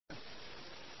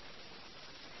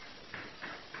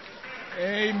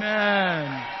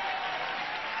Amen.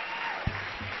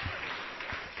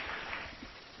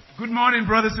 Good morning,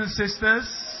 brothers and sisters,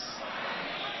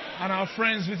 and our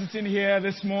friends visiting here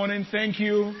this morning. Thank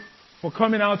you for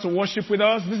coming out to worship with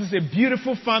us. This is a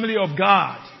beautiful family of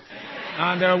God,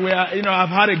 and I've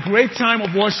had a great time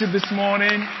of worship this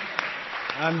morning,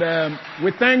 and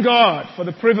we thank God for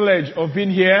the privilege of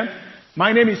being here.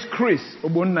 My name is Chris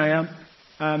Ogbonnaya,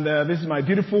 and this is my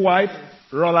beautiful wife,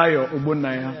 Rolayo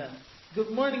Ogbonnaya.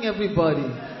 Good morning, everybody.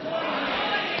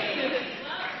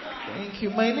 Thank you.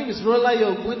 My name is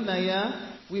Rolayo Ogbonnaya.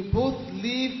 We both live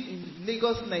in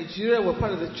Lagos, Nigeria. We're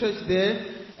part of the church there.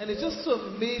 And it's just so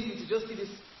amazing to just see this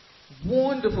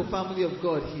wonderful family of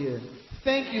God here.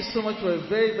 Thank you so much for a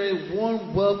very, very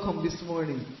warm welcome this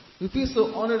morning. We feel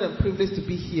so honored and privileged to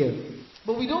be here.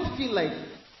 But we don't feel like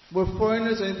we're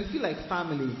foreigners or anything. We feel like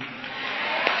family.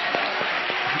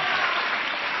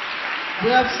 We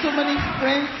have so many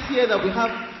friends here that we have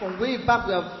from way back.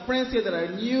 We have friends here that are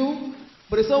new.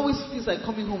 But it always feels like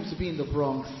coming home to be in the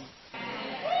Bronx.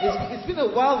 It's been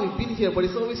a while we've been here, but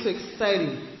it's always so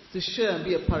exciting to share and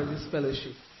be a part of this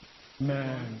fellowship.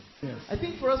 Man, yes. I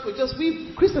think for us,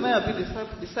 Chris and I have been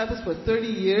disciples for 30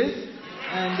 years.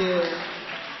 And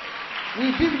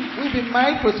we've been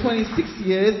married for 26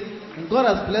 years. And God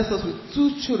has blessed us with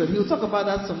 2 children. He'll talk about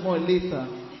that some more later.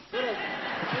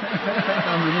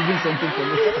 I'm removing something from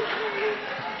you.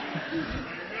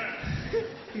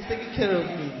 He's taking care of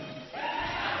me.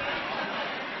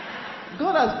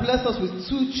 God has blessed us with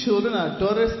 2 children. Our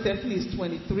daughter Stephanie is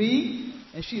 23,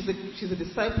 and she's a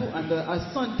disciple, and our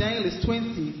son Daniel is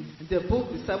 20, and they're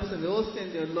both disciples, and they all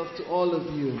send their love to all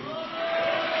of you.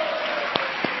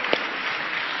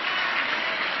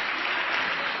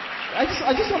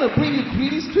 I just want to bring you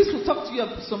greetings. Chris will talk to you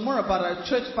some more about our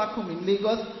church back home in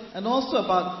Lagos, and also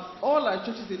about all our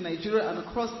churches in Nigeria and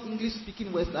across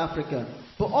English-speaking West Africa.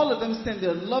 But all of them send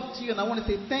their love to you, and I want to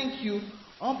say thank you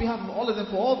on behalf of all of them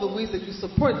for all the ways that you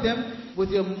support them with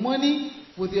your money,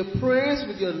 with your prayers,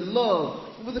 with your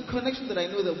love, with the connection that I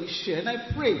know that we share. And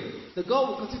I pray that God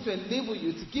will continue to enable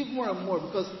you to give more and more,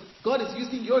 because God is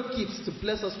using your gifts to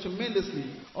bless us tremendously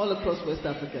all across West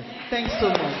Africa. Thanks so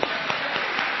much.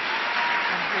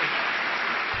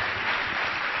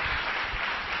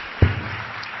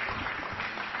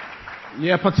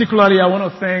 Yeah, particularly I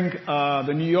want to thank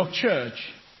the New York Church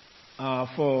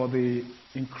for the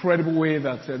incredible way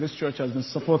that this church has been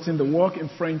supporting the work in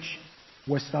French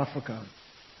West Africa.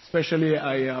 Especially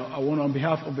I want, on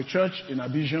behalf of the church in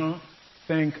Abidjan,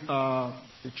 thank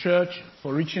the church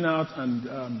for reaching out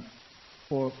and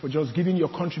for just giving your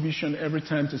contribution every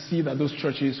time to see that those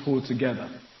churches hold together.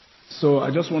 So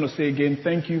I just want to say again,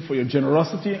 thank you for your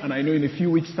generosity, and I know in a few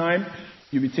weeks' time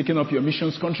you'll be taking up your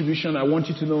missions contribution. I want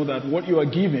you to know that what you are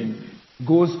giving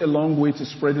goes a long way to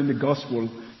spreading the gospel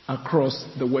across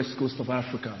the west coast of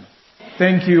Africa.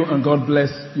 Thank you, and God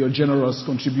bless your generous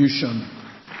contribution.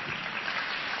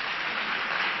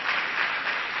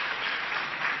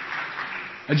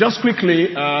 Just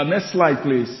quickly, next slide,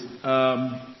 please.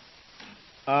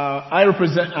 I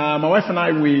represent, my wife and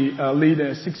I, we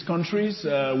lead 6 countries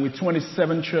with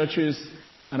 27 churches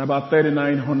and about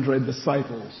 3,900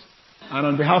 disciples. And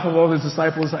on behalf of all these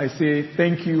disciples, I say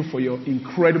thank you for your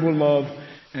incredible love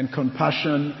and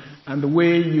compassion and the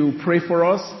way you pray for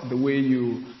us, the way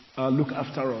you look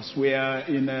after us. We are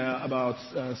in about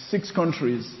 6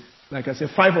 countries. Like I said,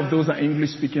 5 of those are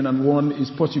English speaking and 1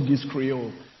 is Portuguese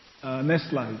Creole. Next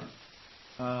slide.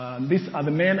 These are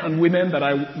the men and women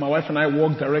that my wife and I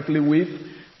work directly with.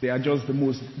 They are just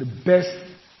the best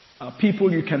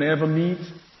people you can ever meet.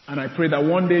 And I pray that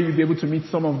one day you'll be able to meet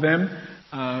some of them.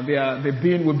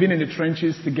 We've been in the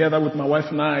trenches together with my wife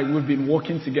and I. We've been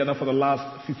working together for the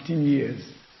last 15 years.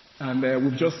 And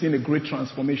we've just seen a great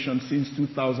transformation since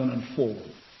 2004.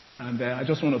 And I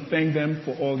just want to thank them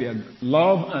for all their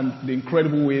love and the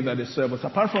incredible way that they serve us.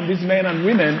 Apart from these men and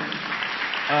women,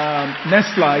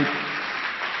 next slide,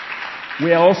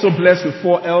 we are also blessed with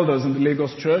 4 elders in the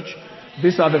Lagos Church.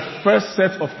 These are the first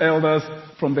set of elders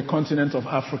from the continent of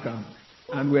Africa.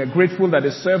 And we are grateful that they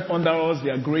serve under us. They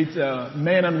are great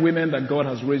men and women that God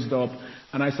has raised up.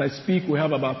 And as I speak, we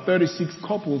have about 36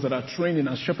 couples that are training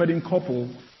as shepherding couple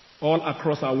all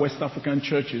across our West African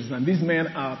churches. And these men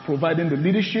are providing the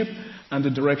leadership and the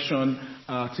direction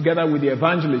together with the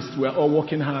evangelists. We are all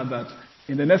working hard that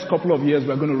in the next couple of years,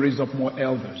 we're going to raise up more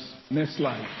elders. Next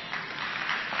slide.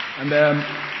 And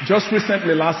just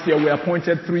recently, last year, we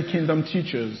appointed 3 kingdom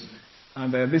teachers.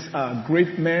 And these are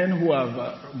great men who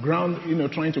have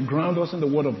trying to ground us in the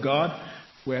Word of God.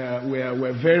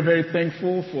 We're very, very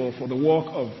thankful for the work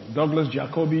of Douglas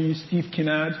Jacoby, Steve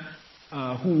Kinnard,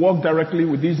 who worked directly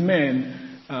with these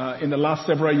men in the last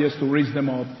several years to raise them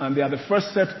up. And they are the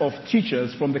first set of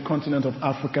teachers from the continent of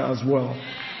Africa as well.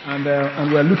 And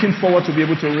we're looking forward to be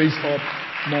able to raise up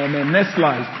more men. Next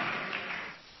slide.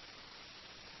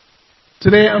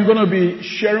 Today I'm going to be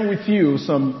sharing with you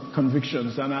some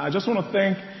convictions. And I just want to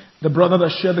thank the brother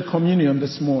that shared the communion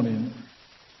this morning,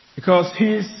 because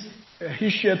he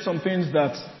shared some things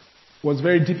that was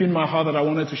very deep in my heart that I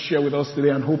wanted to share with us today,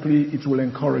 and hopefully it will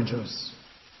encourage us.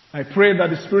 I pray that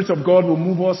the Spirit of God will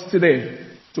move us today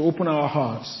to open our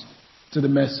hearts to the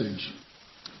message.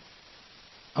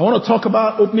 I want to talk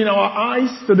about opening our eyes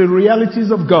to the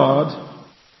realities of God,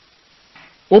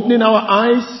 opening our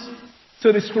eyes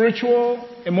to the spiritual,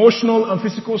 emotional, and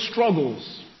physical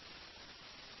struggles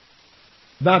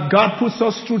that God puts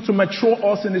us through to mature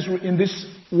us in this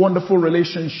wonderful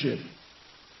relationship.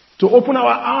 To open our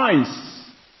eyes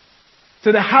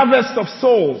to the harvest of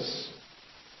souls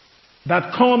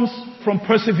that comes from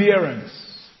perseverance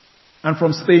and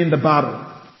from staying the battle.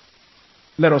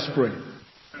 Let us pray.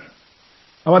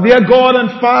 Our dear God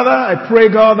and Father, I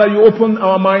pray, God, that you open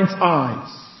our mind's eyes.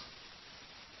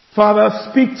 Father,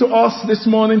 speak to us this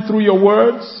morning through your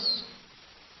words,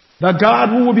 that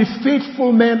God, we will be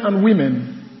faithful men and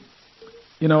women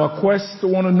in our quest to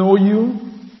want to know you,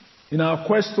 in our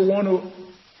quest to want to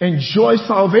enjoy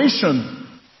salvation,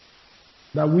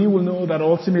 that we will know that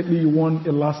ultimately you want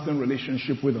a lasting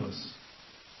relationship with us.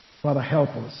 Father, help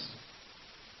us.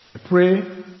 I pray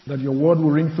that your word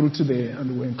will ring through today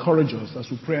and will encourage us as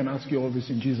we pray and ask you all this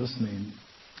in Jesus' name.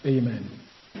 Amen.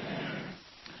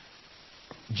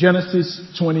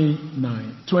 Genesis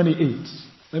 28.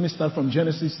 Let me start from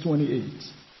Genesis 28.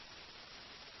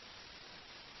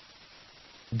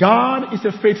 God is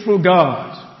a faithful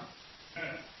God.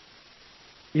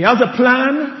 He has a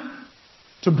plan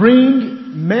to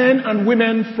bring men and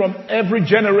women from every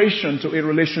generation to a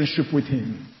relationship with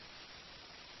Him.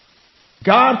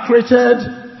 God created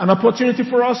an opportunity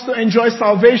for us to enjoy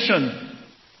salvation.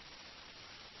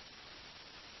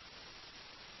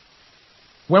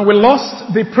 When we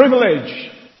lost the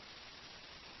privilege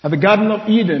at the Garden of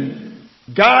Eden,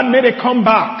 God made a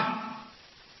comeback.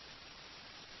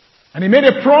 And He made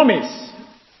a promise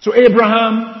to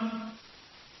Abraham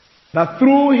that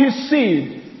through his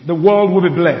seed, the world will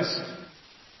be blessed.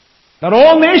 That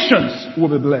all nations will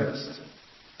be blessed.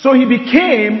 So He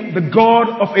became the God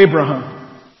of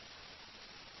Abraham.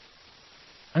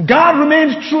 And God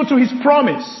remained true to His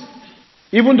promise,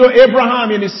 even though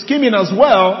Abraham, in his scheming as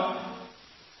well,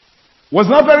 was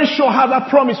not very sure how that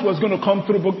promise was going to come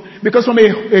through, because from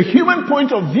a human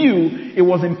point of view, it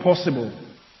was impossible.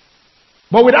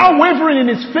 But without wavering in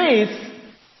his faith,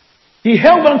 he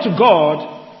held on to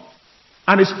God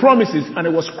and His promises, and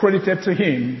it was credited to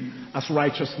him as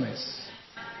righteousness.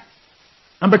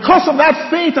 And because of that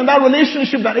faith and that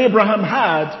relationship that Abraham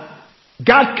had,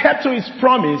 God kept to His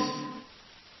promise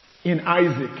in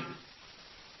Isaac.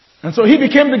 And so He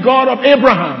became the God of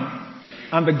Abraham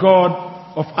and the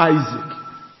God of Isaac.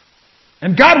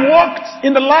 And God walked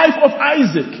in the life of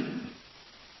Isaac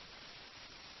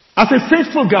as a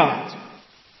faithful God.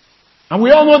 And we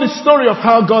all know the story of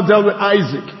how God dealt with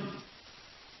Isaac.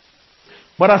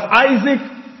 But as Isaac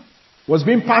was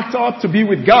being packed up to be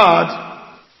with God,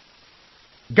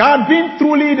 God, being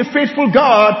truly the faithful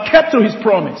God, kept to His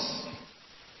promise.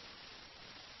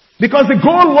 Because the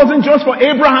goal wasn't just for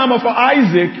Abraham or for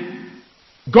Isaac.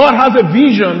 God has a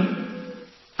vision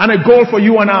and a goal for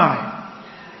you and I.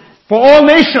 For all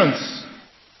nations,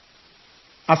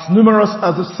 as numerous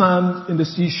as the sand in the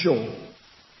seashore.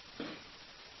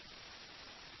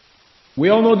 We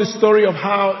all know the story of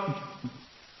how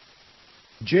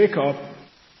Jacob,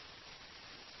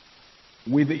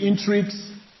 with the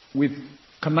intrigues, with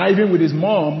conniving with his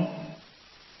mom,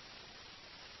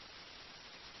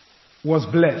 was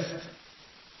blessed.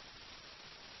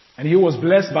 And he was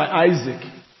blessed by Isaac.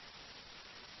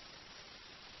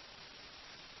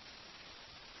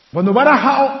 But no matter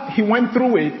how he went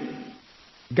through it,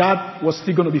 God was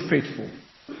still going to be faithful.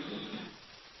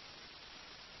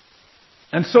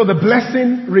 And so the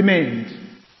blessing remained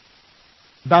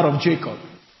that of Jacob,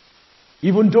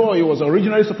 even though it was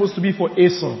originally supposed to be for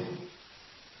Esau.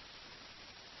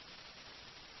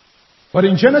 But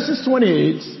in Genesis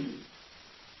 28,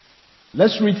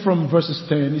 let's read from verses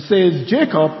 10. It says,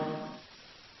 Jacob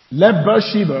left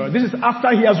Beersheba. This is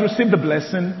after he has received the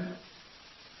blessing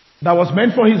that was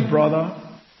meant for his brother.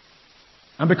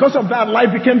 And because of that,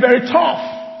 life became very tough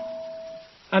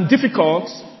and difficult.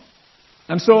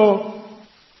 And so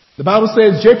the Bible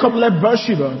says Jacob left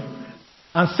Beersheba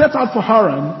and set out for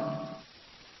Haran.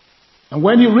 And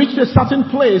when he reached a certain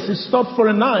place, he stopped for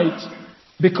a night.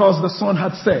 because the sun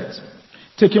had set.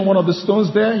 Taking one of the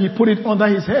stones there, he put it under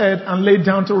his head and laid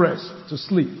down to rest, to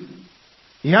sleep.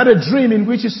 He had a dream in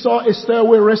which he saw a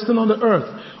stairway resting on the earth,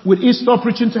 with each top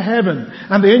reaching to heaven,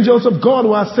 and the angels of God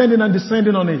were ascending and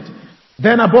descending on it.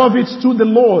 Then above it stood the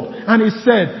Lord, and he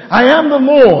said, I am the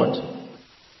Lord,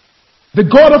 the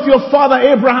God of your father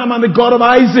Abraham and the God of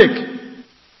Isaac.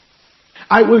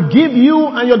 I will give you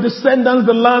and your descendants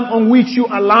the land on which you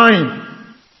are lying.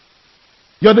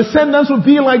 Your descendants will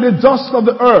be like the dust of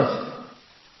the earth,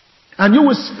 and you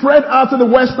will spread out to the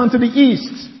west and to the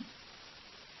east,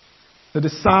 to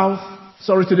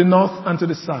the north and to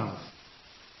the south.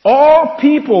 All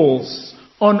peoples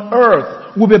on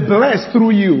earth will be blessed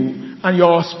through you and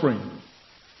your offspring.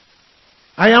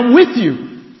 I am with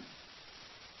you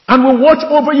and will watch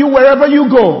over you wherever you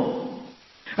go.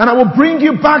 And I will bring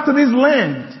you back to this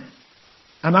land.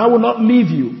 And I will not leave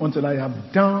you until I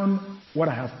have done what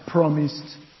I have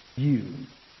promised you.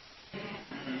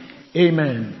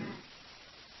 Amen.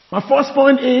 My first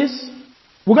point is,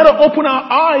 we've got to open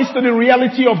our eyes to the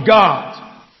reality of God.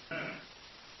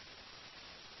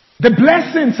 The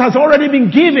blessings has already been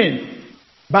given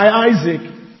by Isaac.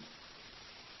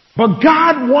 But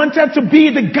God wanted to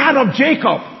be the God of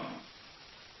Jacob.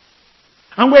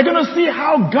 And we're going to see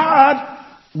how God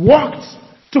worked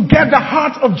to get the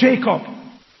heart of Jacob.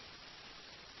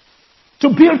 To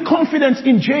build confidence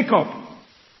in Jacob.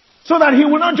 So that he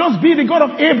will not just be the God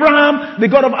of Abraham, the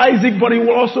God of Isaac, but he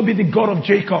will also be the God of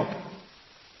Jacob.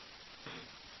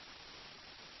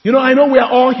 You know, I know we are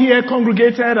all here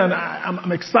congregated, and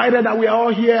I'm excited that we are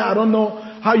all here. I don't know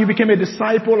how you became a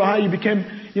disciple or how you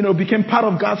became part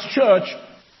of God's church.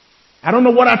 I don't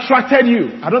know what attracted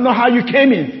you. I don't know how you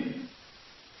came in.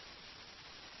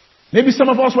 Maybe some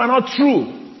of us were not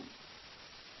true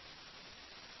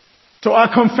to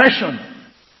our confession.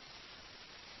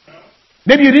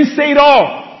 Maybe you didn't say it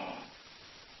all.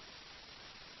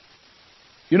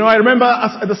 You know, I remember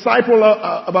as a disciple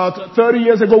about 30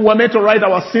 years ago, we were meant to write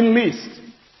our sin list.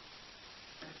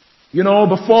 You know,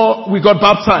 before we got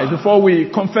baptized, before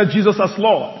we confessed Jesus as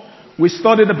Lord, we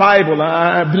studied the Bible.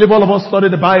 I believe all of us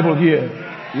studied the Bible here.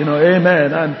 You know,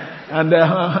 amen.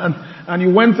 And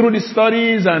you went through the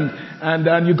studies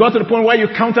and you got to the point where you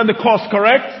counted the cost,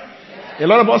 correct? A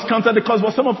lot of us counted the cost,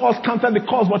 but some of us counted the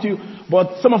cost,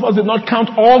 but some of us did not count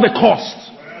all the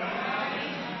costs.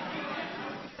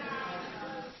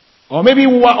 Or maybe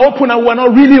we were open and we were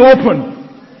not really open.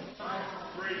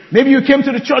 Maybe you came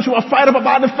to the church, you were fired up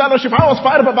about the fellowship. I was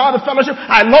fired up about the fellowship.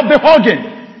 I love the hugging.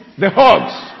 The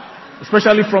hugs.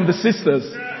 Especially from the sisters.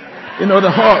 You know,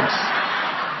 the hugs.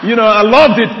 You know, I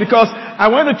loved it because I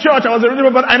went to church, I was a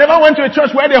believer, but I never went to a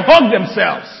church where they hugged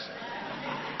themselves.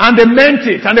 And they meant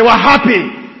it, and they were happy.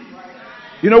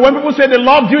 You know, when people say they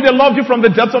loved you from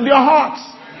the depths of their hearts.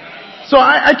 So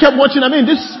I kept watching. I mean,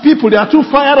 these people, they are too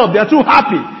fired up, they are too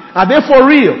happy. Are they for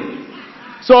real?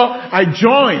 So I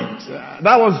joined.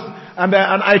 And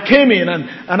I came in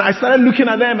and I started looking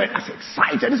at them. I was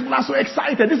excited. These people are so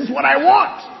excited. This is what I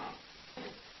want.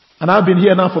 And I've been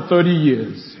here now for 30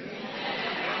 years.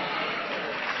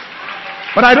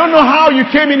 But I don't know how you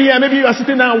came in here. Maybe you are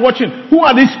sitting there and watching. Who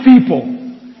are these people?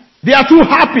 They are too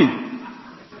happy.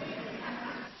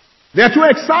 They are too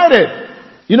excited.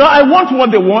 You know, I want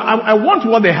what they want. I want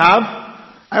what they have.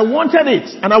 I wanted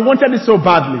it, and I wanted it so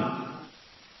badly.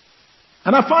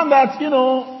 And I found that, you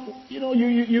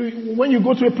when you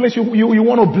go to a place, you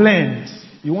want to blend.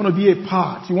 You want to be a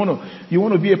part. You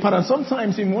want to be a part. And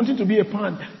sometimes in wanting to be a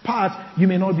part, you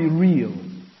may not be real.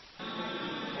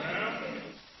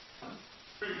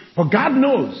 But God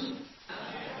knows.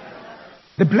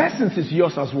 The blessings is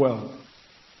yours as well.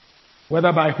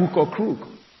 Whether by hook or crook.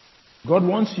 God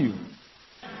wants you.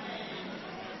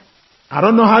 I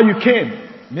don't know how you came.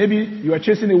 Maybe you are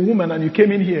chasing a woman and you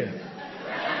came in here.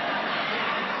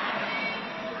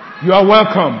 You are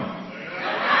welcome.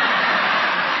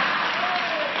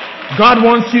 God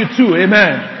wants you too.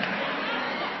 Amen.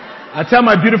 I tell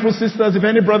my beautiful sisters, if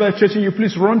any brother is chasing you,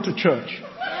 please run to church.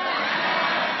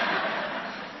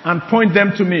 And point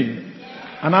them to me.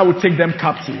 And I will take them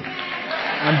captive.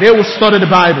 And they will study the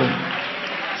Bible.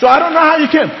 So I don't know how you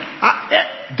came.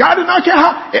 God did not care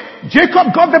how.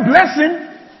 Jacob got the blessing.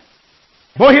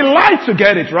 But he lied to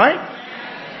get it, right?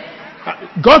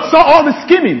 God saw all the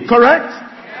scheming, correct?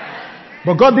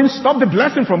 But God didn't stop the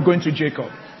blessing from going to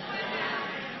Jacob.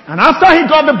 And after he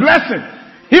got the blessing,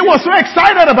 he was so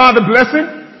excited about the blessing.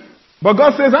 But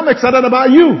God says, I'm excited about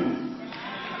you.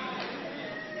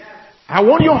 I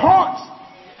want your heart.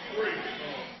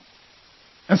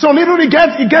 And so little he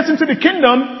gets into the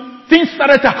kingdom, things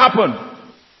started to happen.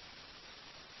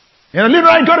 And later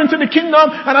I got into the kingdom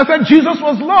and I said Jesus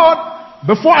was Lord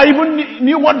before I even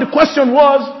knew what the question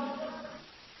was.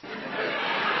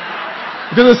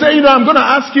 Because they say, I'm going to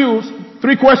ask you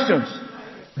 3 questions.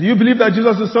 Do you believe that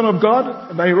Jesus is the Son of God?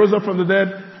 And that He rose up from the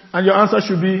dead? And your answer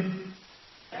should be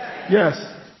yes.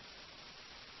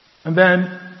 And then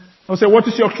I'll say, what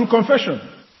is your true confession?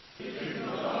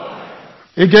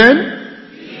 Again?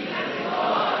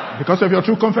 Because of your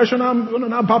true confession, I'm going to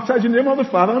now baptize you in the name of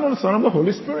the Father and of the Son and of the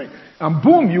Holy Spirit. And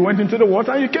boom, you went into the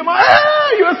water and you came out,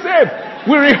 hey, you're saved.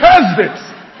 We rehearsed it.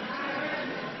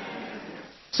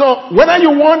 So whether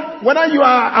you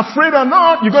are afraid or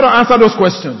not, you got to answer those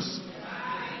questions.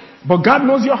 But God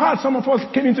knows your heart. Some of us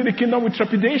came into the kingdom with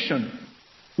trepidation.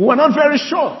 We were not very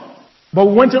sure. But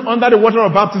we went under the water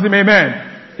of baptism,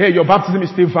 amen. Hey, your baptism is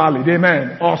still valid,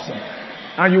 amen. Awesome.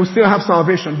 And you will still have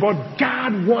salvation. But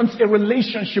God wants a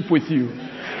relationship with you.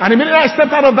 And immediately I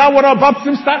stepped out of that water of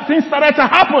baptism, things started to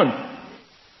happen.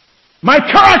 My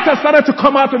character started to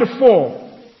come out to the fore.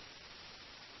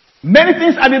 Many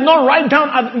things I did not write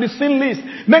down in the sin list.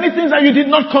 Many things that you did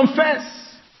not confess.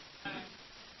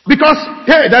 Because,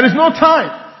 hey, there is no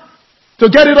time to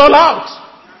get it all out.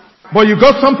 But you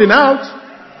got something out.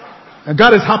 And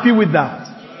God is happy with that.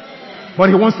 But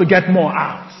He wants to get more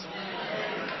out.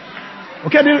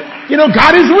 Okay,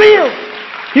 God is real.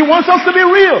 He wants us to be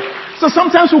real. So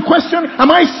sometimes we question, am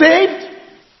I saved?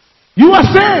 You are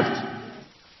saved.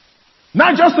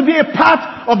 Not just to be a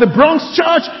part of the Bronx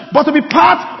church, but to be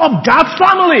part of God's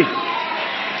family.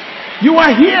 You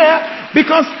are here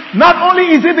because not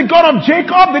only is He the God of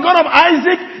Jacob, the God of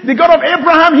Isaac, the God of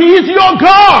Abraham, He is your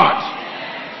God.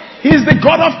 He is the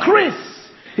God of Chris.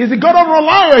 He's the God of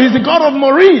Rolaya. He's the God of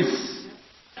Maurice.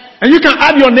 And you can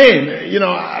add your name.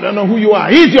 I don't know who you are.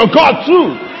 He's your God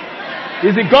too.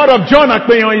 He's the God of John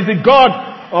Akpeyon. He's the God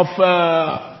of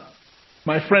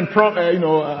my friend,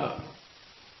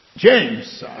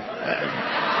 James.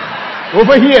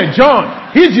 Over here,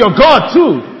 John. He's your God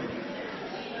too.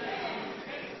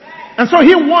 And so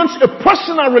He wants a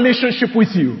personal relationship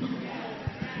with you.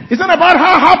 It's not about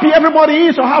how happy everybody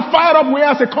is or how fired up we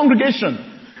are as a congregation.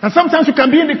 And sometimes you can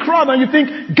be in the crowd and you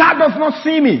think, God does not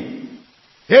see me.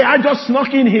 Hey, I just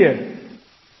snuck in here.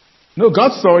 No,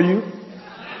 God saw you.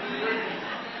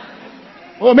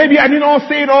 Or maybe I didn't all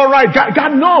say it all right.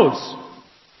 God knows.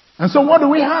 And so what do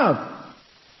we have?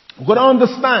 We've got to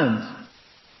understand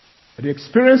that the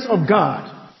experience of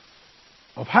God,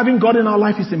 of having God in our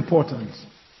life is important.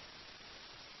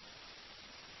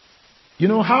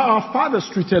 How our fathers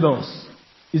treated us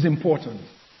is important.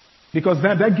 Because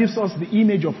that gives us the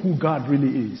image of who God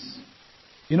really is.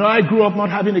 I grew up not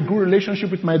having a good relationship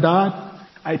with my dad.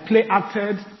 I play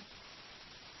acted.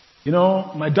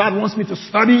 My dad wants me to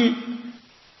study,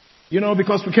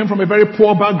 because we came from a very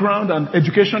poor background and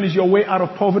education is your way out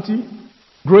of poverty.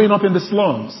 Growing up in the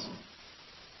slums.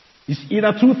 It's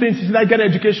either 2 things. It's either get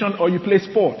education or you play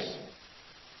sports.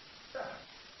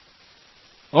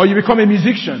 Or you become a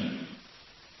musician.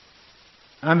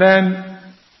 And then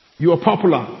you are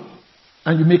popular.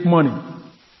 And you make money.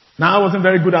 Now I wasn't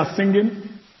very good at singing.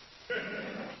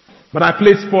 But I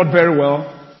played sport very well.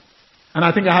 And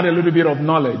I think I had a little bit of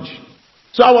knowledge.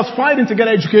 So I was fighting to get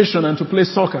education and to play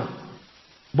soccer.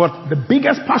 But the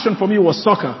biggest passion for me was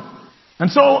soccer. And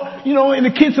so, in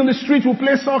the kids on the street will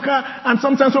play soccer, and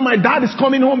sometimes when my dad is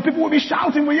coming home, people will be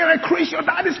shouting, well, yeah, Chris, your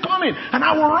dad is coming. And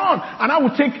I will run, and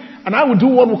I will do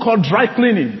what we call dry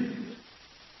cleaning.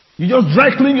 You just dry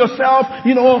clean yourself,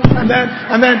 and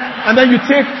then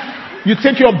you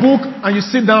take your book and you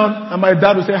sit down, and my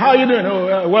dad will say, how are you doing?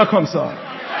 Oh, welcome, sir.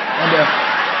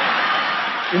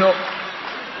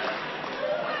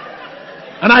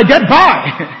 And I get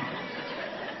by.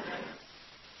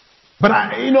 But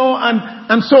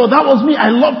and so that was me. I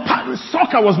loved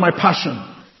soccer was my passion.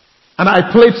 And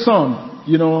I played some,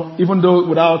 even though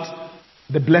without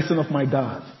the blessing of my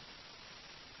dad.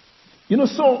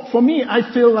 So for me,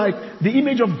 I feel like the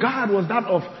image of God was that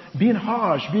of being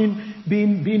harsh, being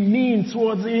mean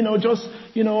towards,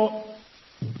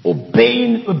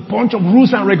 obeying a bunch of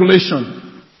rules and regulations.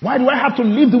 Why do I have to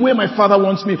live the way my father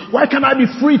wants me? Why can't I be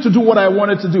free to do what I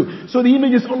wanted to do? So the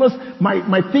image is always,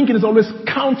 my thinking is always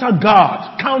counter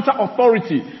God, counter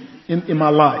authority in my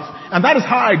life. And that is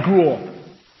how I grew up.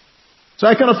 So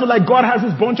I kind of feel like God has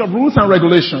this bunch of rules and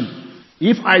regulations.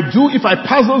 If I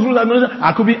pass those rules and regulations,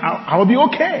 I will be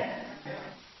okay.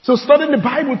 So studying the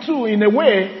Bible too, in a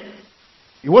way,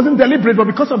 it wasn't deliberate, but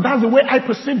because of that's the way I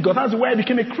perceived God, that's the way I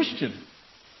became a Christian.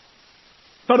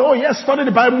 Thought, oh yes, study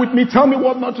the Bible with me, tell me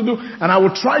what not to do, and I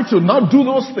will try to not do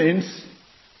those things,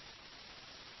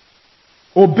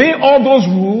 obey all those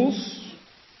rules,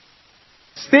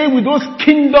 Stay with those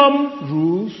kingdom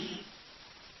rules,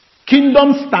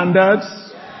 kingdom standards,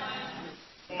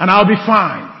 and I'll be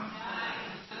fine.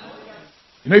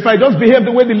 If I just behave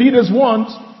the way the leaders want,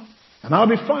 and I'll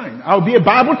be fine. I'll be a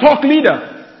Bible talk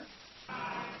leader.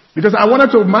 Because I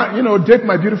wanted to, date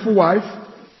my beautiful wife,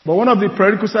 but one of the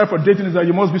prerequisites for dating is that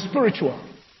you must be spiritual.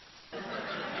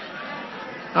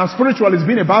 And spiritual is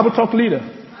being a Bible talk leader.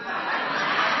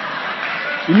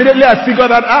 Immediately I figured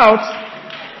that out,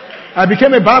 I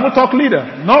became a Bible talk leader.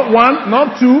 Not one,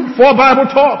 not two, 4 Bible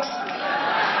talks.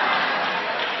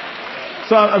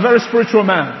 So I'm a very spiritual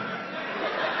man.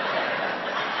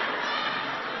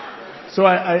 So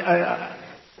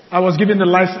I was given the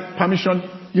license permission.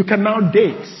 You can now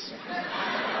date.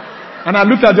 And I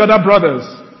looked at the other brothers.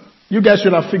 You guys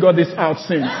should have figured this out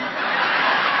since.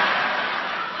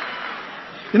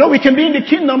 We can be in the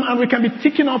kingdom and we can be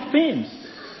ticking off things.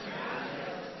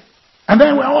 And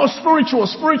then we're all spiritual.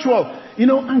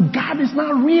 And God is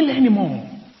not real anymore.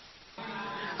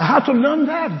 I had to learn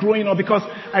that growing up because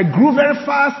I grew very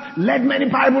fast, led many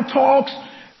Bible talks,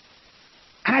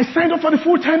 and I signed up for the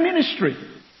full-time ministry.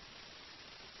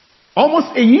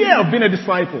 Almost a year of being a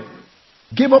disciple.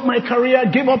 Gave up my career,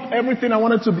 gave up everything I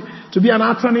wanted to be an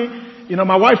attorney.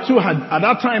 My wife too at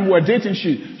that time we were dating.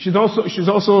 She's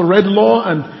also read law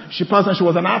and she passed and she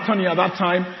was an attorney at that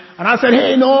time. And I said,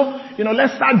 hey,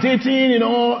 let's start dating,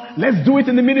 let's do it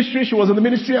in the ministry. She was in the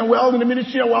ministry and we're all in the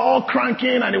ministry and we're all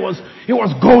cranking and it was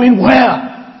going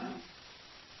well.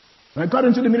 When I got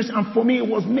into the ministry and for me it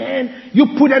was, man,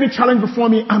 you put any challenge before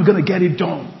me, I'm going to get it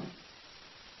done.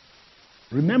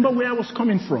 Remember where I was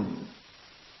coming from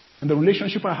and the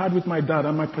relationship I had with my dad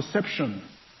and my perception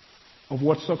of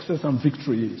what success and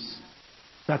victory is.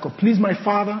 If I could please my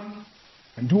father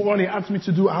and do all he asked me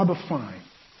to do, I'll be fine.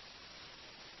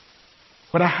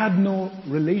 But I had no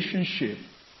relationship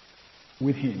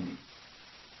with him.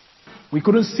 We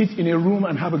couldn't sit in a room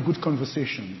and have a good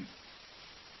conversation.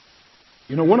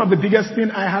 One of the biggest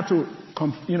things I had to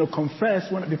confess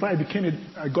before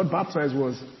I got baptized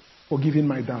was forgiving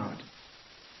my dad.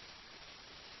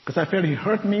 Because I felt he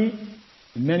hurt me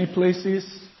in many places.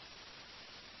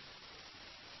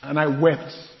 And I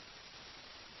wept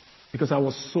because I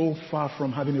was so far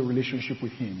from having a relationship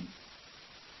with him.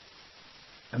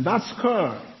 And that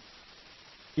scar,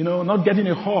 not getting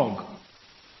a hug,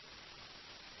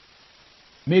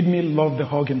 made me love the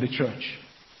hug in the church.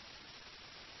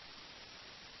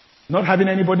 Not having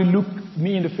anybody look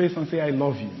me in the face and say, I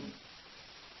love you.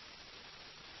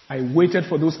 I waited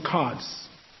for those cards.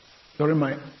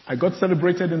 I got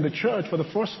celebrated in the church for the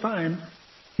first time.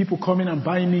 People coming and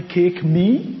buying me cake,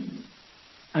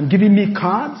 and giving me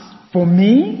cards for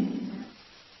me.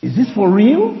 Is this for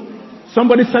real?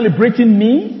 Somebody celebrating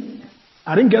me?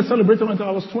 I didn't get celebrated until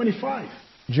I was 25,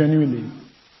 genuinely.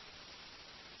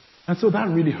 And so that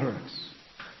really hurts.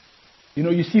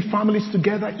 You see families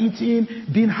together eating,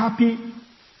 being happy.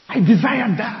 I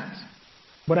desired that.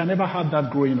 But I never had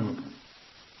that growing up.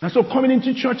 And so coming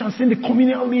into church and seeing the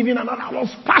communal living and all, I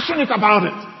was passionate about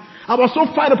it. I was so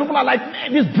fired up. People are like,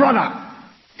 man, this brother,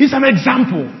 he's an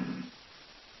example.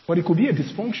 But it could be a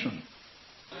dysfunction.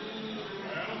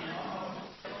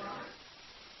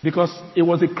 Because it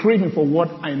was a craving for what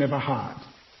I never had.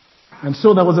 And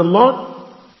so there was a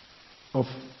lot of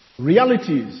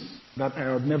realities that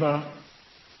I had never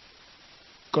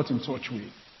got in touch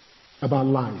with. About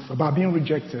life, about being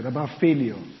rejected, about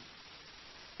failure.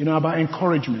 About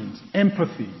encouragement,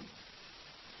 empathy.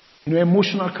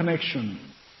 Emotional connection.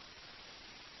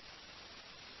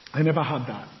 I never had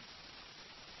that.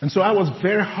 And so I was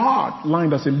very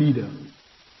hard-lined as a leader.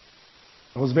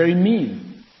 I was very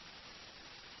mean.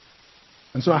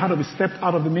 And so I had to be stepped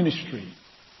out of the ministry.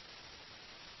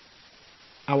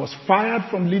 I was fired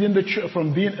from leading the church,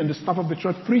 from being in the staff of the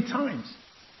church 3 times.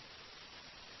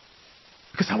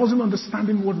 Because I wasn't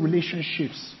understanding what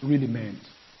relationships really meant.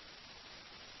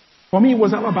 For me, it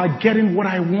was all about getting what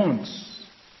I want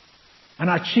and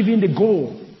achieving the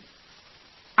goal.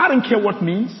 I don't care what it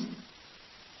means,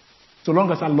 so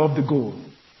long as I love the goal.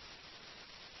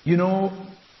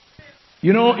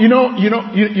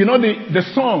 The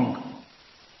song,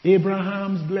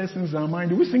 Abraham's blessings are mine.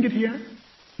 Do we sing it here?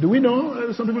 Do we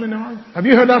know? Some people in the house. Have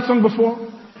you heard that song before?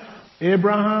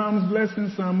 Abraham's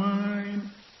blessings are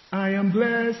mine. I am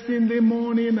blessed in the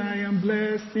morning. I am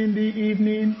blessed in the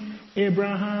evening.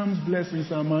 Abraham's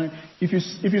blessings are mine. If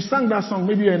you sang that song,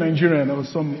 maybe you're a Nigerian or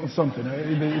something.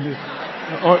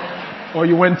 Or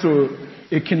you went to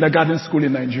a kindergarten school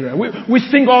in Nigeria. We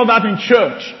sing all that in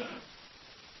church.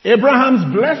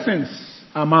 Abraham's blessings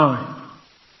are mine.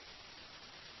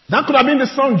 That could have been the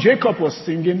song Jacob was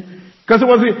singing. Because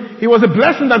it was a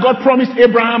blessing that God promised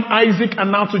Abraham, Isaac,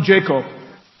 and now to Jacob.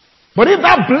 But if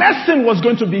that blessing was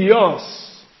going to be yours,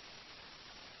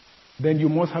 then you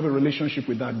must have a relationship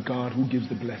with that God who gives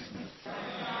the blessing.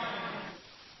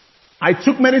 I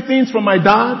took many things from my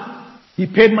dad. He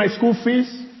paid my school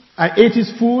fees. I ate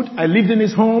his food. I lived in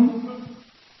his home.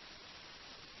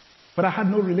 But I had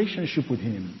no relationship with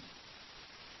him.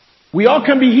 We all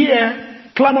can be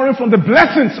here clamoring for the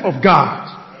blessings of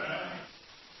God.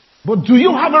 But do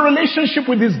you have a relationship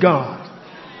with this God?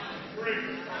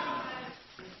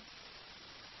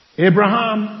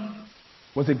 Abraham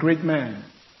was a great man.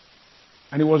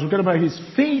 And he was regarded by his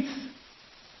faith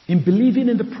in believing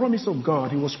in the promise of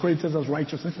God. He was credited as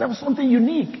righteousness. That was something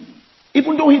unique.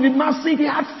 Even though he did not see it, he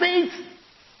had faith.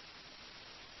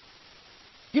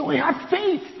 He had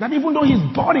faith that even though his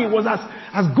body was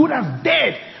as good as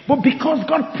dead, but because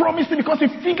God promised it, because he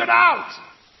figured out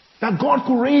that God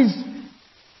could raise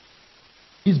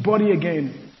his body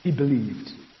again, he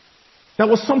believed. There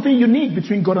was something unique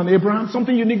between God and Abraham,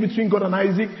 something unique between God and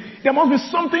Isaac. There must be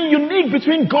something unique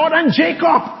between God and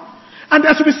Jacob. And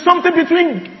there should be something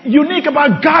unique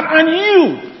about God and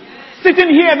you.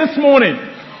 Sitting here this morning.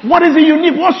 What is the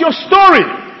unique? What's your story?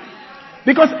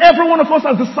 Because every one of us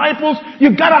as disciples,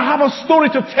 you gotta have a story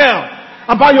to tell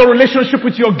about your relationship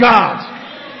with your God.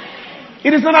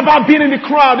 It is not about being in the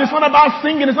crowd. It's not about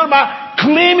singing. It's not about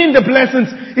claiming the blessings.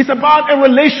 It's about a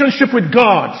relationship with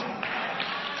God.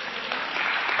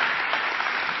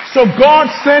 So God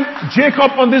sent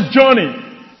Jacob on this journey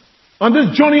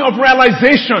of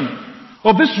realization,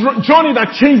 of this journey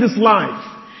that changed his life.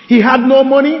 He had no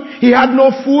money, he had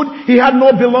no food, he had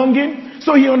no belonging.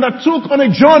 So he undertook on a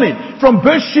journey from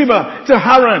Beersheba to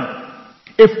Haran,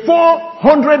 a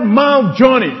 400-mile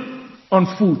journey on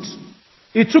foot.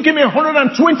 It took him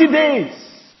 120 days.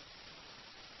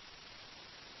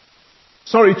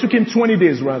 Sorry, it took him 20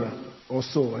 days rather, or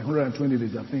so, 120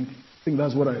 days. I think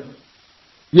that's what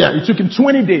it took him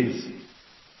 20 days.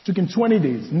 It took him 20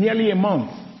 days, nearly a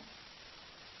month,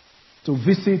 to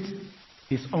visit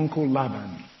his uncle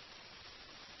Laban.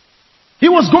 He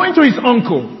was going to his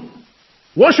uncle.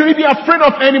 What should he be afraid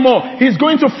of anymore? He's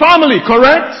going to family,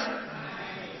 correct?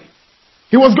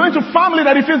 He was going to family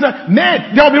that he feels that,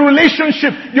 man, there will be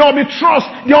relationship, there will be trust,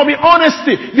 there will be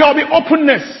honesty, there will be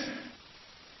openness.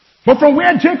 But from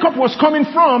where Jacob was coming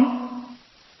from,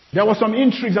 there was some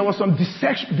intrigue, there was some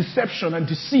deception and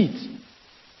deceit.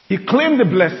 He claimed the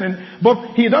blessing,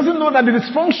 but he doesn't know that the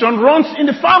dysfunction runs in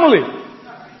the family.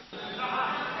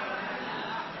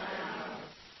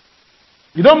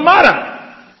 It don't matter.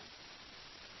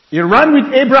 He ran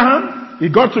with Abraham, he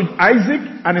got to Isaac,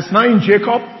 and it's now in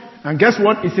Jacob, and guess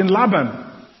what? It's in Laban.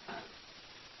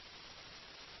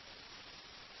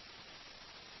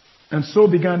 And so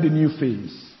began the new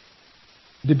phase,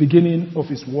 the beginning of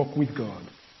his walk with God.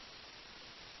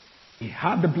 He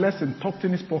had the blessing tucked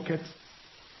in his pocket,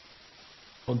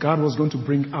 but God was going to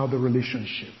bring out the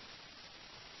relationship.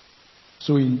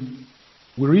 So we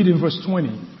read in verse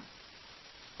 20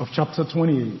 of chapter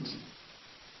 28.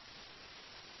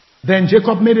 Then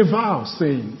Jacob made a vow,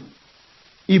 saying,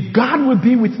 if God will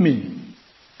be with me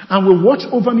and will watch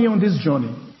over me on this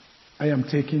journey I am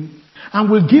taking, and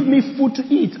will give me food to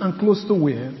eat and clothes to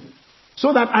wear,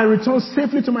 so that I return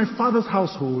safely to my father's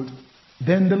household,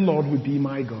 then the Lord will be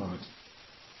my God.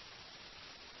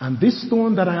 And this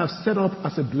stone that I have set up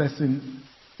as a blessing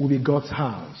will be God's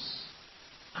house.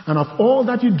 And of all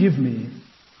that you give me,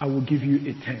 I will give you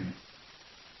a tenth.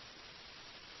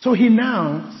 So he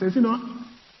now says,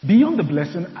 beyond the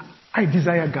blessing, I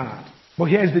desire God. But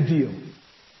here's the deal.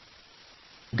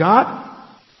 God,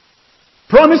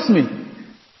 promise me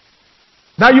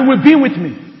that you will be with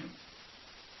me.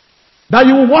 That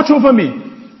you will watch over me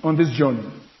on this journey.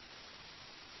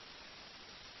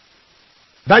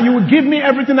 That you will give me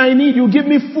everything I need. You give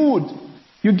me food.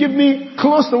 You give me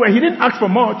clothes to wear. He didn't ask for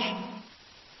much.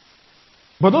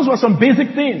 But those were some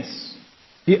basic things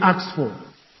he asked for.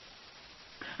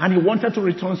 And he wanted to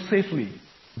return safely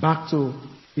back to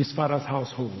his father's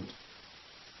household.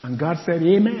 And God said,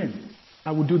 amen,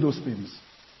 I will do those things.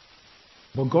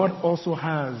 But God also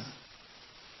has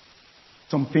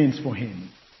some things for him.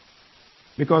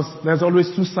 Because there's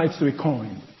always two sides to a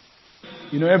coin.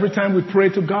 Every time we pray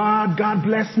to God, God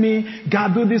bless me,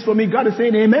 God do this for me, God is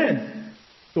saying amen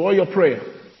to all your prayer.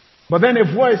 But then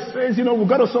a voice says, we've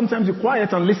got to sometimes be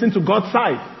quiet and listen to God's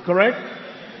side, correct?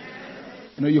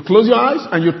 You close your eyes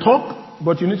and you talk,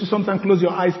 but you need to sometimes close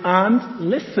your eyes and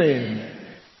listen.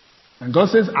 And God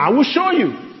says, I will show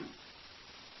you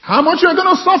how much you're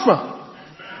going to suffer.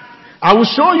 I will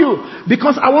show you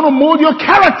because I want to mold your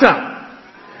character.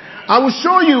 I will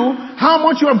show you how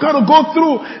much you have got to go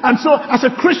through. And so as a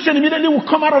Christian, immediately we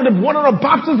come out of the water of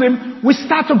baptism, we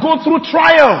start to go through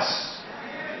trials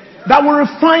that will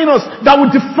refine us, that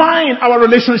will define our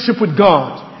relationship with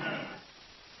God.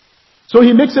 So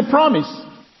he makes a promise.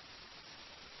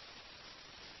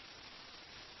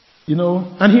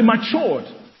 And he matured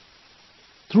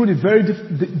through the very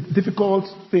difficult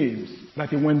things that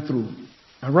he went through.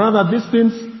 And rather these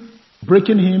things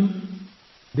breaking him,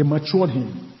 they matured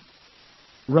him.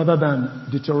 Rather than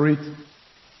he deteriorated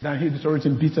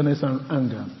in bitterness and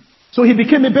anger. So he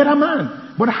became a better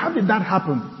man. But how did that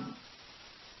happen?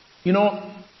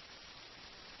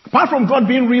 Apart from God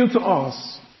being real to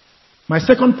us, my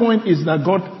second point is that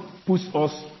God puts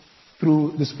us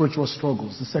through the spiritual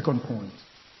struggles. The second point.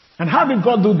 And how did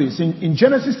God do this? In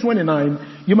Genesis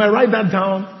 29, you might write that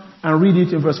down and read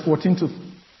it in verse 14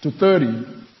 to 30.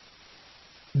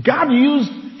 God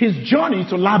used his journey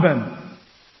to Laban.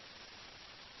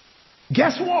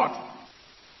 Guess what?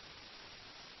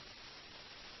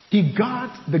 He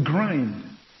got the grind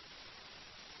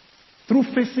through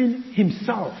facing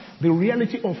himself, the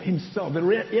reality of himself, the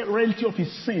reality of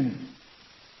his sin.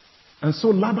 And so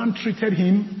Laban treated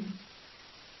him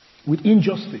with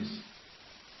injustice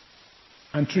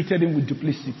and treated him with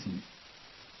duplicity,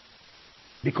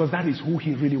 because that is who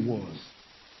he really was.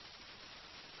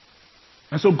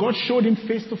 And so God showed him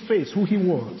face to face who he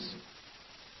was.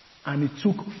 And it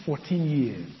took 14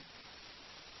 years.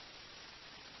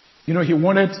 He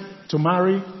wanted to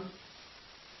marry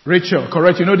Rachel,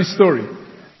 correct? You know the story.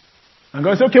 And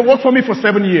God said, okay, work for me for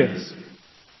 7 years.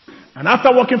 And after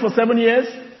working for 7 years,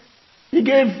 he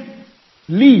gave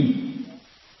Leah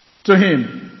to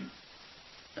him.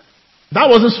 That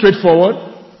wasn't straightforward.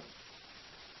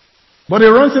 But it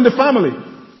runs in the family.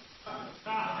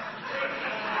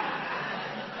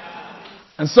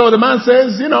 And so the man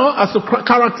says, as a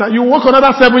character, you work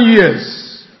another 7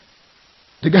 years.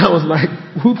 The guy was like,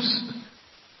 whoops.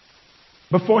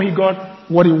 Before he got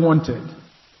what he wanted.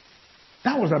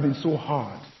 That would have been so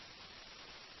hard.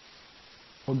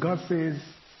 But God says,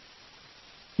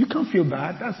 you can't feel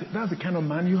bad. That's the kind of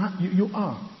man you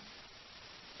are.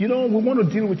 We want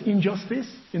to deal with injustice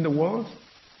in the world.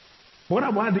 What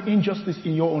about the injustice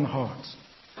in your own heart?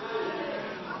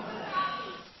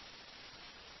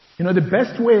 The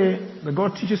best way that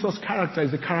God teaches us character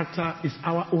is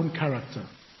our own character.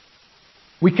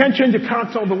 We can't change the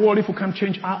character of the world if we can't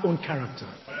change our own character.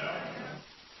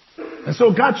 And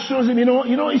so God shows him,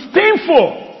 it's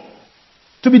painful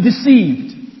to be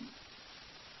deceived.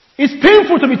 It's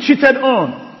painful to be cheated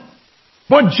on.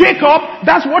 But Jacob,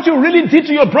 that's what you really did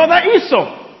to your brother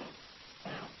Esau.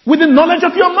 With the knowledge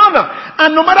of your mother.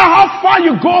 And no matter how far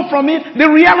you go from it, the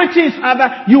reality is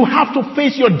that you have to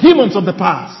face your demons of the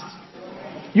past.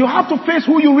 You have to face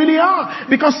who you really are.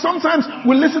 Because sometimes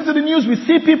we listen to the news, we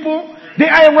see people, they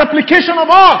are a replication of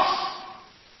us.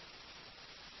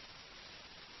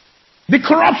 The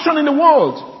corruption in the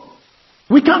world.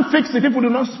 We can't fix it if we do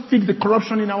not fix the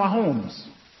corruption in our homes.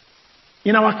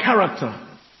 In our character.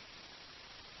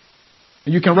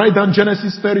 And you can write down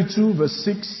Genesis 32 verse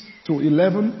 6 to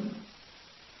 11.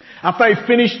 After he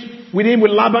finished with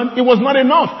Laban, it was not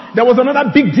enough. There was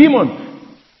another big demon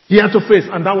he had to face,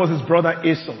 and that was his brother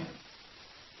Esau.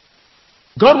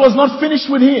 God was not finished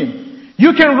with him.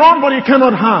 You can run, but you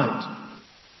cannot hide.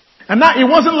 And now it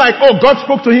wasn't like, God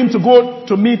spoke to him to go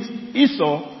to meet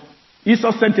Esau.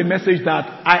 Esau sent a message that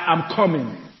I am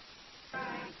coming.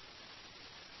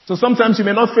 So sometimes you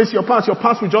may not face your past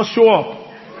will just show up.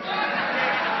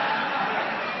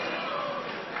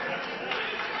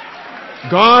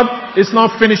 God is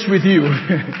not finished with you.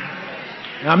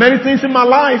 There are many things in my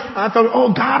life. I thought,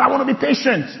 God, I want to be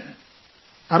patient.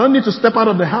 I don't need to step out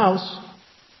of the house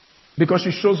because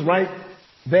she shows right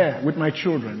there with my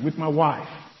children, with my wife,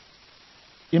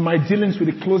 in my dealings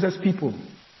with the closest people.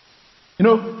 I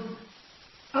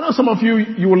know some of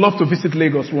you would love to visit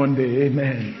Lagos one day.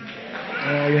 Amen.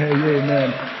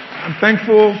 Amen. I'm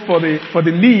thankful for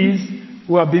the Lees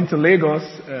who have been to Lagos,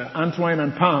 Antoine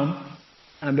and Pam.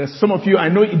 And there's some of you, I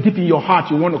know deep in your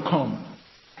heart you want to come.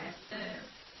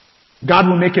 God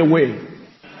will make a way.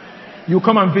 You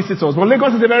come and visit us. But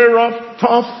Lagos is a very rough,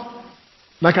 tough.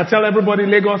 Like I tell everybody,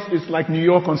 Lagos is like New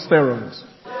York on steroids.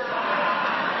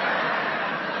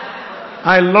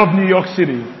 I love New York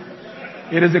City.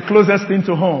 It is the closest thing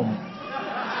to home.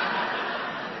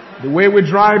 The way we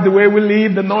drive, the way we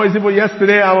live, the noise. Even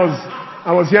yesterday I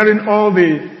was hearing all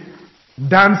the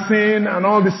dancing and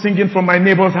all the singing from my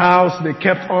neighbor's house. They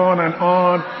kept on and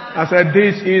on. I said,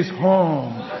 this is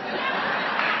home.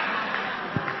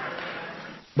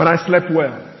 But I slept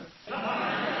well.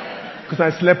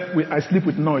 because I sleep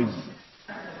with noise.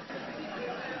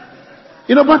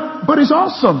 But it's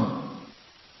awesome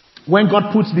when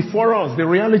God puts before us the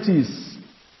realities.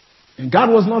 And God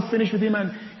was not finished with him,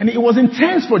 and it was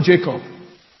intense for Jacob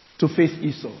to face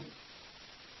Esau.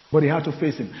 But he had to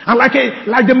face him. And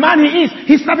like the man he is,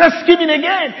 he started scheming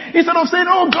again. Instead of saying,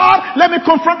 oh God, let me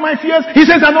confront my fears, he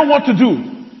says, I know what to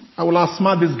do. I will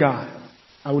outsmart this guy.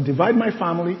 I will divide my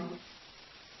family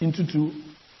into two.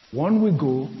 One will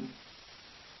go.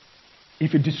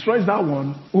 If he destroys that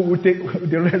one,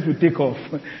 the rest will take off.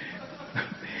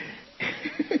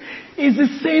 It's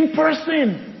the same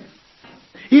person.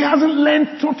 He hasn't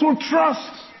learned total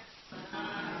trust.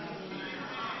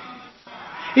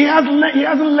 He hasn't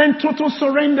learned total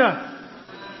surrender.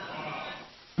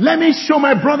 Let me show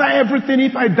my brother everything.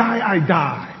 If I die, I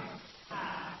die.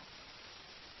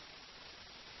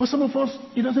 For some of us,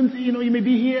 it doesn't, you may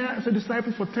be here as a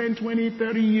disciple for 10, 20,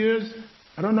 30 years.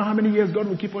 I don't know how many years God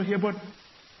will keep us here, but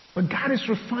God is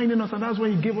refining us, and that's why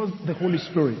He gave us the Holy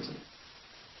Spirit.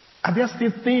 Are there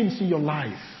still things in your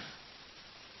life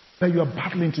that you are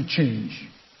battling to change?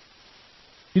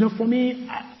 For me,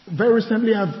 very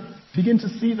recently I've begun to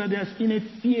see that there's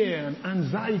innate fear and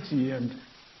anxiety and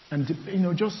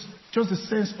just a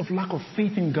sense of lack of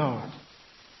faith in God.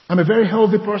 I'm a very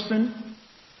healthy person.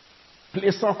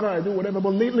 Play soccer, I do whatever, but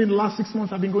lately in the last 6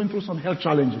 months I've been going through some health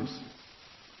challenges.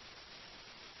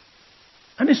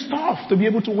 And it's tough to be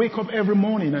able to wake up every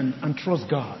morning and trust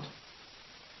God.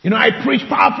 I preach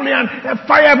powerfully and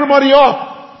fire everybody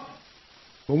up.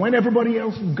 But when everybody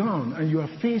else is gone and you are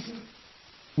faced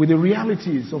with the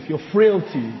realities of your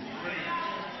frailty,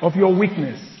 of your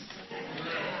weakness,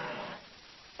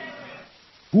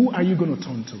 who are you going to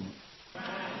turn to?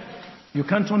 You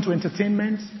can't turn to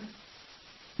entertainment.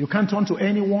 You can't turn to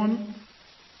anyone.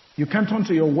 You can't turn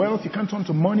to your wealth. You can't turn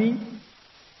to money.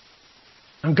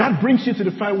 And God brings you to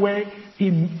the fight where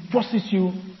He forces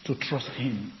you to trust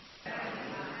Him.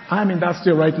 I'm in that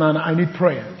state right now, and I need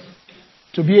prayers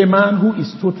to be a man who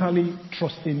is totally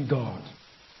trusting God.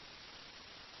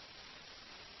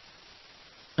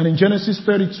 And in Genesis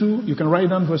 32, you can write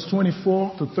down verse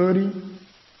 24 to 30.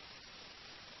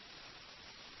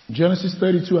 Genesis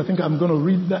 32, I think I'm going to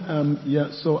read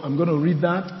that. So I'm going to read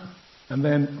that, and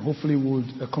then hopefully we'll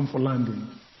come for landing.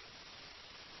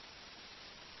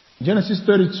 Genesis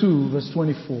 32, verse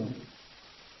 24.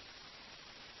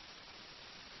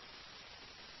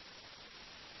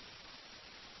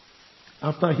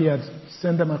 After he had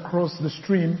sent them across the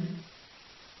stream,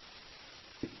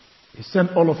 he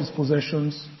sent all of his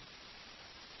possessions.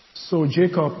 So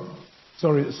Jacob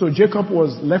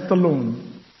was left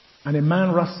alone, and a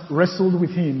man wrestled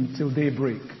with him till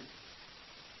daybreak.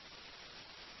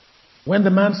 When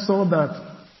the man saw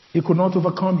that he could not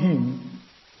overcome him,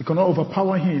 he could not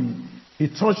overpower him, he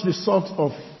touched the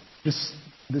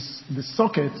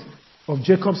socket of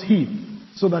Jacob's hip,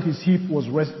 so that his hip was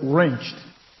wrenched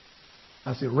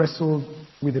as he wrestled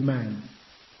with the man.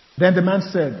 Then the man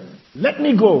said, "Let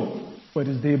me go, for it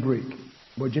is daybreak."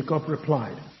 But Jacob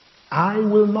replied, "I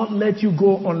will not let you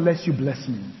go unless you bless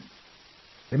me."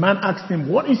 The man asked him,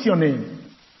 "What is your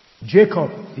name?" "Jacob,"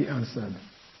 he answered.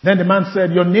 Then the man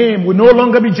said, "Your name will no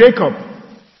longer be Jacob,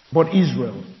 but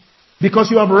Israel, because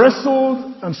you have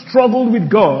wrestled and struggled with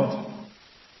God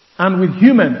and with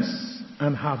humans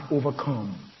and have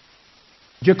overcome."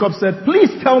 Jacob said, "Please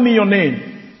tell me your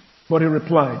name." But he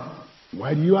replied,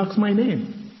 "Why do you ask my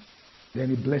name?" Then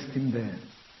he blessed him there.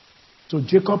 So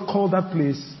Jacob called that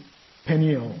place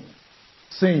Peniel,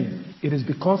 saying, "It is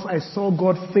because I saw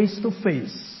God face to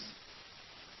face,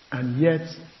 and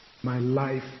yet my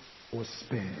life was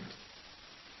spared."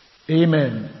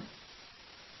 Amen.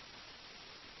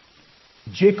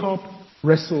 Jacob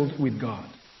wrestled with God.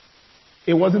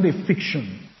 It wasn't a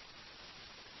fiction.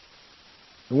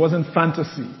 It wasn't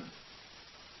fantasy.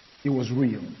 It was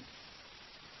real.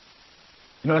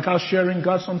 Like I was sharing,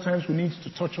 God sometimes needs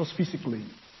to touch us physically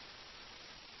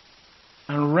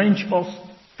and wrench us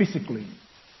physically.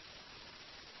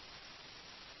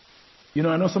 I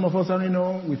know some of us,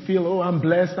 we feel, "Oh, I'm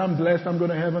blessed, I'm going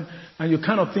to heaven." And you're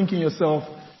kind of thinking yourself,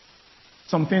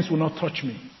 some things will not touch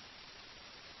me.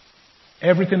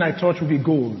 Everything I touch will be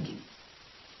gold.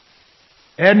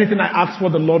 Anything I ask for,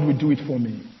 the Lord will do it for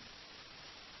me.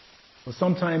 But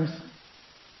sometimes,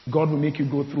 God will make you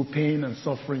go through pain and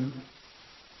suffering.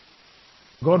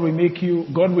 God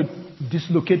will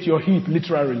dislocate your hip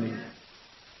literally.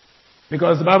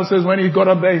 Because the Bible says when he got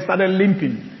up there, he started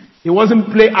limping. It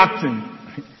wasn't play acting.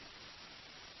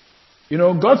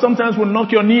 God sometimes will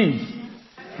knock your knees,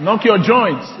 knock your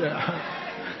joints.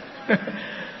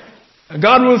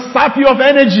 God will sap you of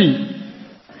energy.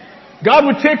 God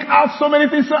will take out so many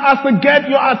things so as to get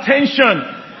your attention.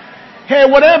 Hey,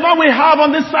 whatever we have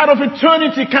on this side of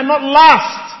eternity cannot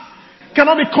last,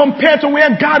 cannot be compared to where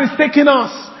God is taking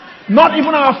us. Not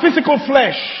even our physical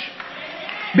flesh.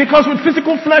 Because with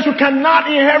physical flesh, we cannot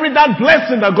inherit that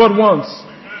blessing that God wants.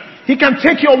 He can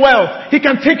take your wealth. He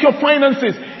can take your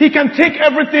finances. He can take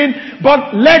everything,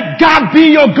 but let God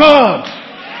be your God.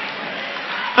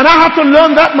 And I have to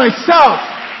learn that myself.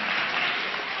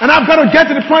 And I've got to get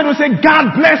to the point where I say,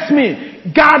 God bless me.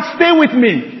 God stay with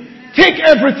me. Take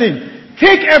everything.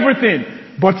 Take everything.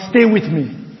 But stay with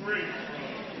me.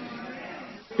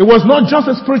 It was not just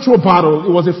a spiritual battle.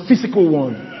 It was a physical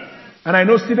one. And I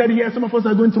know seated here, some of us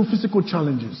are going through physical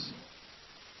challenges.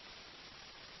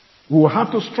 We will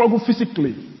have to struggle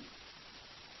physically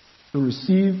to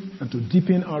receive and to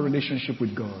deepen our relationship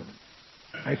with God.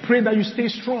 I pray that you stay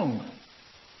strong.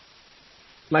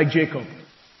 Like Jacob.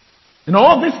 And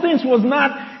all these things was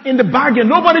not in the bargain.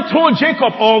 Nobody told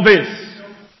Jacob all this.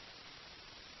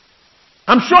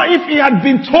 I'm sure if he had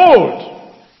been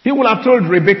told, he would have told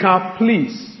Rebekah,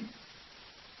 please,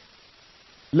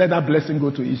 let that blessing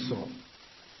go to Esau.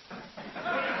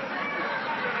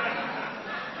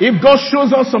 If God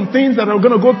shows us some things that are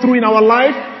going to go through in our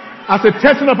life as a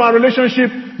testing of our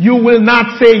relationship, you will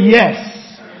not say yes.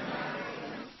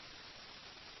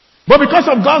 But because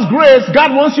of God's grace,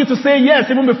 God wants you to say yes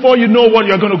even before you know what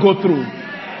you're going to go through.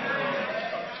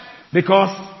 Because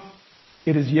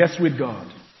it is yes with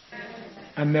God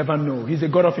and never no. He's a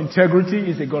God of integrity.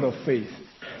 He's a God of faith.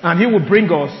 And He will bring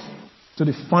us to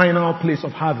the final place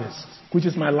of harvest, which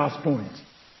is my last point.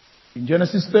 In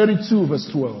Genesis 32 verse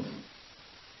 12.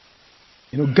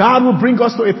 God will bring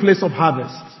us to a place of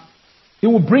harvest. He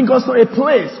will bring us to a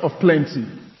place of plenty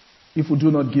if we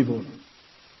do not give up.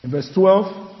 In verse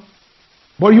 12,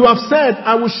 but you have said,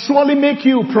 I will surely make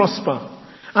you prosper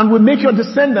and will make your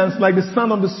descendants like the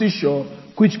sand on the seashore,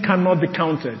 which cannot be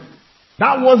counted.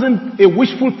 That wasn't a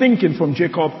wishful thinking from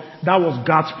Jacob. That was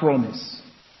God's promise.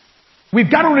 We've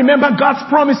got to remember God's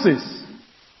promises.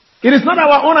 It is not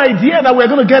our own idea that we're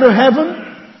going to get to heaven.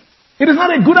 It is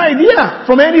not a good idea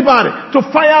from anybody to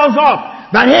fire us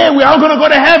up that, hey, we are going to go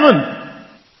to heaven.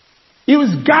 It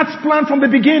was God's plan from the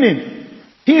beginning.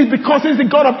 Because He's the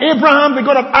God of Abraham, the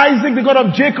God of Isaac, the God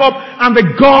of Jacob, and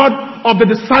the God of the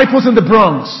disciples in the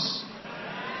Bronx.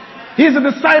 He's the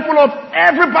disciple of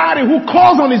everybody who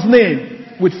calls on His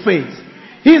name with faith.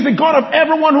 He's the God of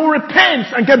everyone who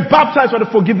repents and gets baptized for the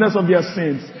forgiveness of their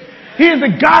sins. He is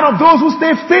the God of those who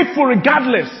stay faithful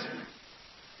regardless.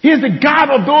 He is the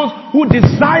God of those who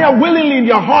desire willingly in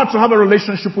their heart to have a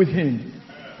relationship with Him.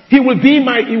 He will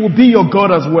be your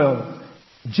God as well.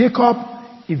 Jacob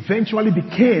eventually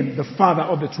became the father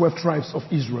of the 12 tribes of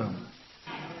Israel.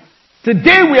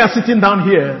 Today we are sitting down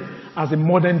here as the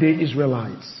modern day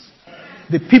Israelites.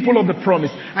 The people of the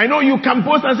promise. I know you can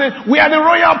boast and say, we are the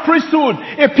royal priesthood,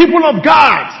 a people of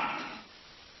God.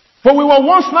 For we were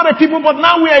once not a people, but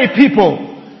now we are a people.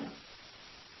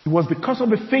 It was because of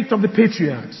the faith of the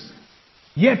patriarchs.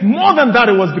 Yet more than that,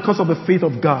 it was because of the faith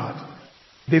of God.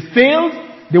 They failed,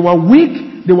 they were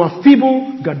weak, they were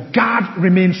feeble, but God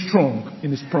remained strong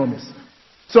in His promise.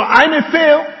 So I may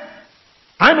fail,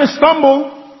 I may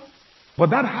stumble, but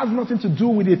that has nothing to do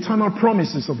with the eternal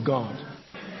promises of God.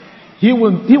 He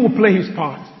will play His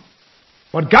part.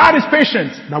 But God is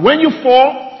patient. Now when you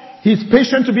fall, He's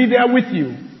patient to be there with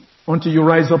you until you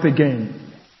rise up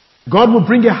again. God will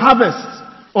bring a harvest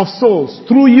of souls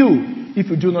through you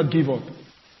if you do not give up.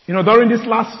 During these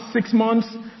last 6 months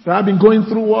that I've been going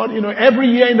through every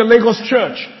year in the Lagos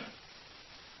church,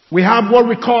 we have what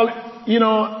we call,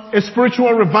 a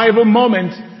spiritual revival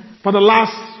moment for the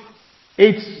last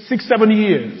 6, 7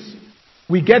 years.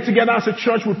 We get together as a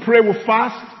church, we pray, we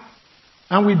fast,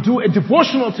 and we do a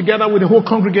devotional together with the whole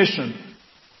congregation.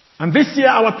 And this year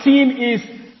our theme is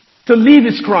to live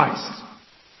is Christ.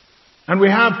 And we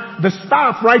have the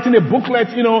staff writing a booklet,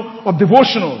 of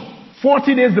devotional,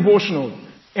 40 days devotional,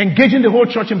 engaging the whole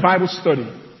church in Bible study.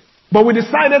 But we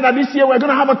decided that this year we're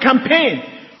going to have a campaign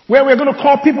where we're going to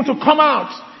call people to come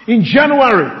out in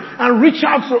January and reach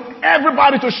out to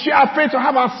everybody to share our faith, to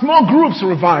have our small groups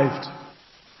revived.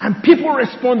 And people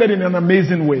responded in an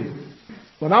amazing way.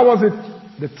 But that was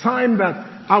the time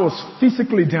that I was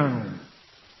physically down.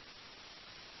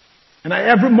 And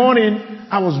every morning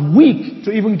I was weak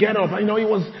to even get up.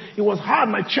 It was hard.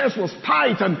 My chest was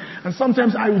tight, and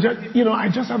sometimes I would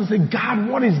just have to say, God,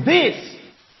 what is this?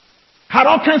 Had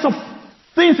all kinds of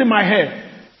things in my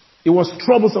head. It was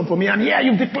troublesome for me. And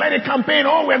you've declared a campaign.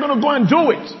 Oh, we're going to go and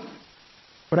do it.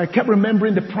 But I kept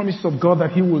remembering the promises of God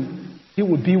that He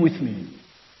would be with me.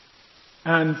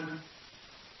 And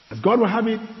as God will have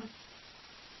it,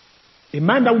 A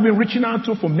man that we've been reaching out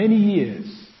to for many years.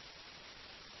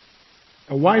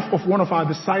 A wife of one of our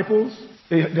disciples,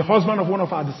 the husband of one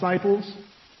of our disciples,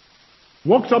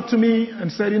 walked up to me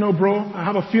and said, bro, I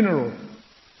have a funeral.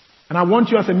 And I want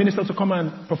you as a minister to come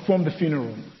and perform the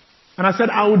funeral. And I said,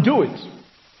 I will do it.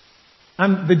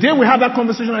 And the day we had that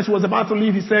conversation as he was about to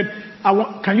leave, he said,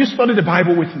 can you study the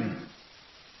Bible with me?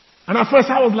 And at first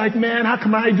I was like, man, how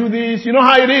can I do this? You know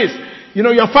how it is.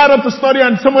 You're fired up to study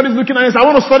and somebody's looking at you and says, I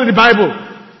want to study the Bible.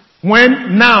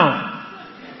 When? Now.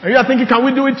 And you're thinking, can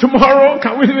we do it tomorrow?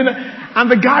 Can we do it? And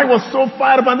the guy was so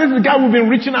fired up. And this is the guy we've been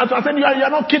reaching out to. I said, you're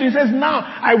not kidding. He says, now,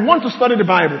 I want to study the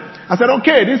Bible. I said,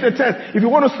 okay, this is a test. If you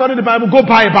want to study the Bible, go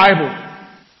buy a Bible.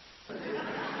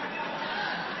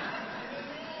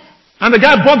 And the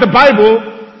guy bought the Bible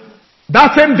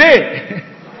that same day.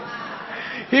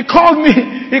 He called me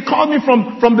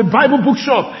from the Bible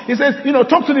bookshop. He says,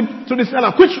 talk to the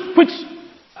seller.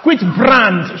 Which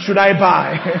brand should I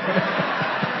buy?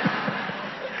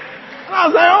 And I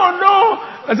was like, oh no.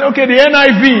 I said, okay, the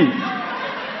NIV.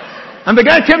 And the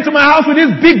guy came to my house with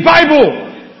this big Bible.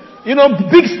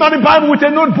 Big study Bible with a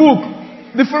notebook.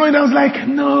 The following day I was like,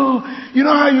 no. You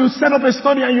know how you set up a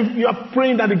study and you are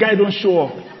praying that the guy don't show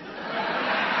up.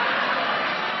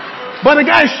 But the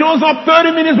guy shows up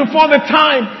 30 minutes before the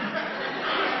time.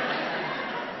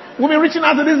 We've been reaching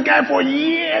out to this guy for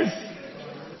years.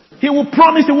 He will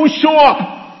promise he will show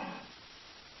up.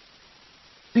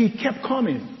 He kept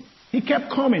coming. He kept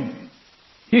coming.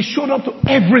 He showed up to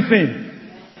everything.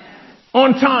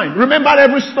 On time. Remembered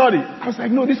every study. I was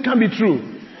like, no, this can't be true.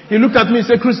 He looked at me and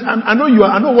said, Chris, I know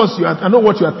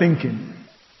what you are thinking.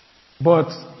 But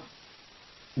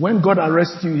when God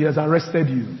arrests you, He has arrested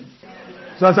you.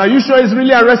 So I said, are you sure He's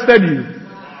really arrested you?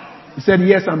 He said,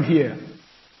 yes, I'm here.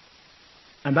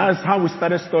 And that is how we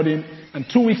started studying. And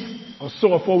 2 weeks or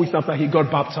so, or 4 weeks after, he got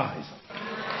baptized.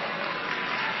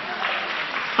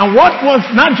 And what was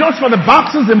not just for the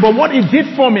baptism, but what it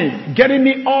did for me, getting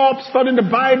me up, studying the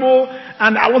Bible,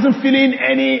 and I wasn't feeling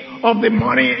any of the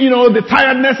money, the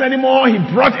tiredness anymore. He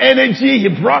brought energy, He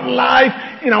brought life.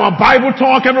 In our Bible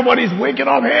talk, everybody's waking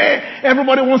up. Hey,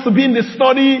 everybody wants to be in the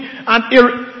study. And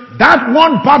that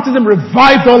one baptism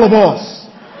revived all of us.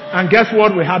 And guess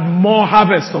what? We had more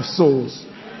harvest of souls.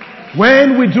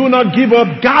 When we do not give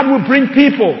up, God will bring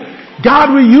people.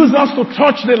 God will use us to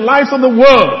touch the lives of the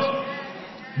world.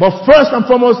 But first and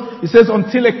foremost, He says,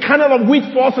 until a kernel of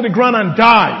wheat falls to the ground and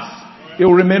dies, it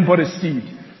will remain but a seed.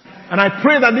 And I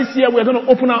pray that this year we're going to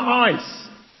open our eyes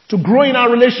to grow in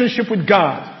our relationship with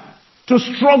God, to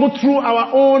struggle through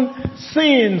our own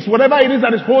sins, whatever it is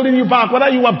that is holding you back, whether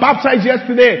you were baptized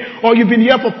yesterday or you've been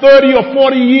here for 30 or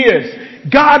 40 years.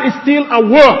 God is still at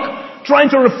work, trying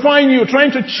to refine you,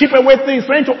 trying to chip away things,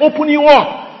 trying to open you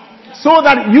up so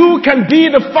that you can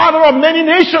be the father of many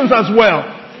nations as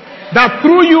well. That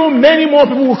through you, many more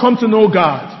people will come to know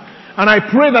God. And I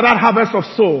pray that that harvest of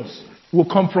souls will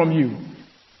come from you.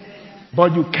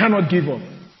 But you cannot give up.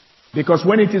 Because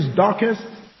when it is darkest,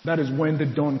 that is when the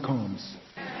dawn comes.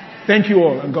 Thank you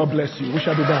all, and God bless you. We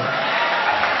shall be back.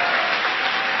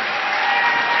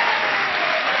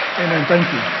 Amen. Thank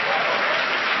you.